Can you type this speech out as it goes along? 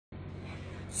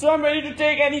So I'm ready to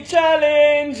take any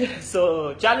challenge.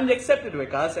 So challenge accepted,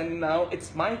 Vikas, and now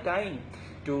it's my time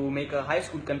to make a high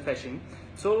school confession.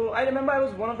 So I remember I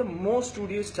was one of the most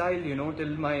studious child, till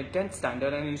my 10th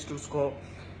standard, and I used to score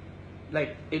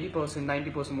like 80%,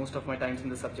 90% most of my times in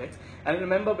the subjects. And I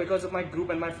remember because of my group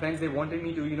and my friends, they wanted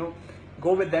me to,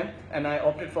 go with them, and I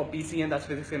opted for PC, and that's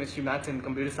physics, chemistry, maths, and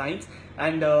computer science.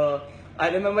 And I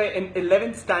remember in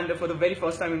 11th standard, for the very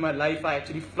first time in my life, I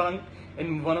actually flunked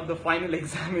in one of the final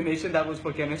examination that was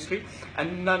for chemistry,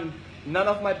 and none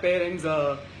of my parents,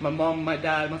 my mom, my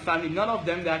dad, my family, none of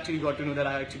them, they actually got to know that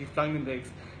I actually flunked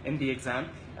in the exam.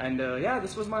 And yeah,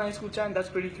 this was my high school challenge. That's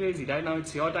pretty crazy. Right now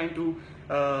it's your time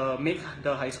to make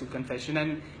the high school confession,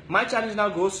 and my challenge now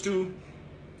goes to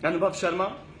Anubhav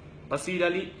Sharma, Basir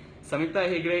Ali, Samita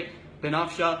Hegre,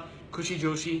 Pranav Shah, Khushi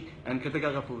Joshi, and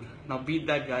Kritika Kapoor. Now beat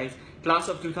that, guys. Class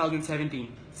of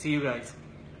 2017. See you guys.